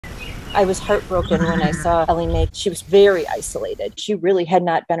I was heartbroken when I saw Ellie Mae. She was very isolated. She really had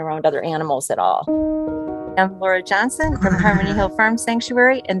not been around other animals at all. I'm Laura Johnson from Harmony Hill Farm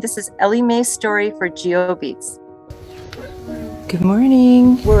Sanctuary, and this is Ellie Mae's story for GeoBeats. Good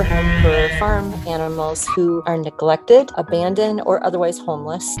morning. We're home for farm animals who are neglected, abandoned, or otherwise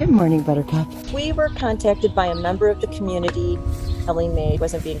homeless. Good morning, Buttercup. We were contacted by a member of the community. Ellie Mae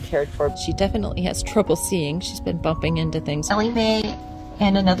wasn't being cared for. She definitely has trouble seeing. She's been bumping into things. Ellie Mae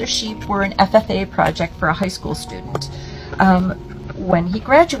and another sheep were an FFA project for a high school student. When he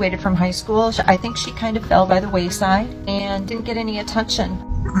graduated from high school, I think she kind of fell by the wayside and didn't get any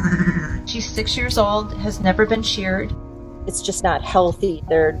attention. She's 6 years old, has never been sheared. It's just not healthy.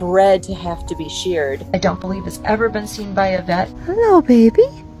 They're bred to have to be sheared. I don't believe it's ever been seen by a vet. Hello, baby.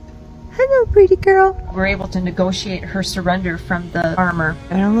 Hello, pretty girl. We're able to negotiate her surrender from the farmer.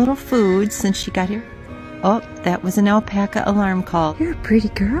 And a little food since she got here. Oh, that was an alpaca alarm call. You're a pretty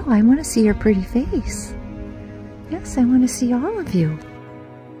girl. I want to see your pretty face. Yes, I want to see all of you.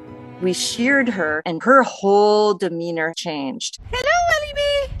 We sheared her and her whole demeanor changed. Hello, Ellie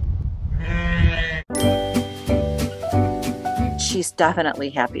Mae. She's definitely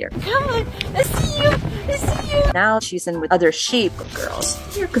happier. Come on, I see you. I see you. Now she's in with other sheep. Good girls.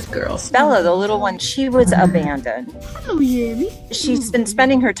 You're good girls. Bella, the little one, she was abandoned. Hello, Yammy. She's been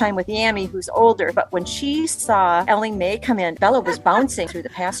spending her time with Yammy, who's older, but when she saw Ellie Mae come in, Bella was bouncing through the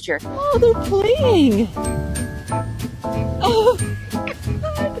pasture. Oh, they're playing. Oh,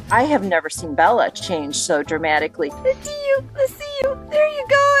 God. I have never seen Bella change so dramatically. I see you. I see you. There you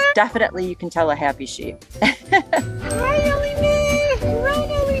go. Definitely you can tell a happy sheep. Hi, Ellie Mae. Run,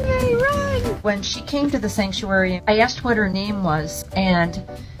 Ellie Mae, run. When she came to the sanctuary, I asked what her name was, and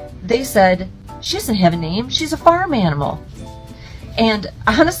they said, she doesn't have a name, she's a farm animal. And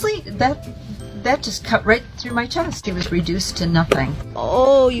honestly, that just cut right through my chest. She was reduced to nothing.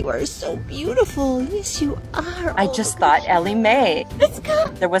 Oh, you are so beautiful. Yes, you are. I just thought Ellie Mae. Let's go.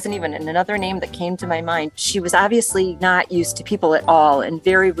 There wasn't even another name that came to my mind. She was obviously not used to people at all and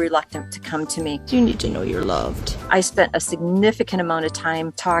very reluctant to come to me. You need to know you're loved. I spent a significant amount of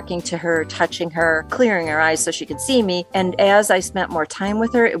time talking to her, touching her, clearing her eyes so she could see me. And as I spent more time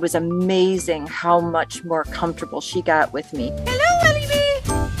with her, it was amazing how much more comfortable she got with me. Hello, Ellie Mae.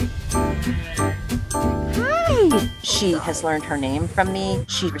 Hi. She has learned her name from me.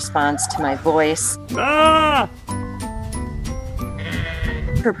 She responds to my voice. Ah!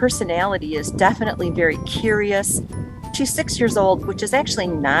 Her personality is definitely very curious. She's 6 years old, which is actually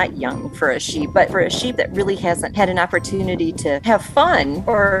not young for a sheep, but for a sheep that really hasn't had an opportunity to have fun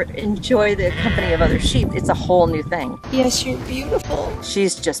or enjoy the company of other sheep, it's a whole new thing. Yes, you're beautiful.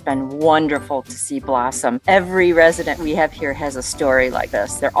 She's just been wonderful to see blossom. Every resident we have here has a story like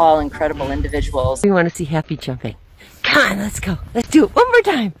this. They're all incredible individuals. We want to see happy jumping. Come on, let's go. Let's do it one more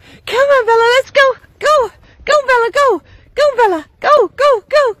time. Come on, Bella, let's go. Go. Go, Bella, go. Go, Bella. Go, go,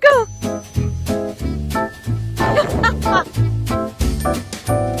 go, go.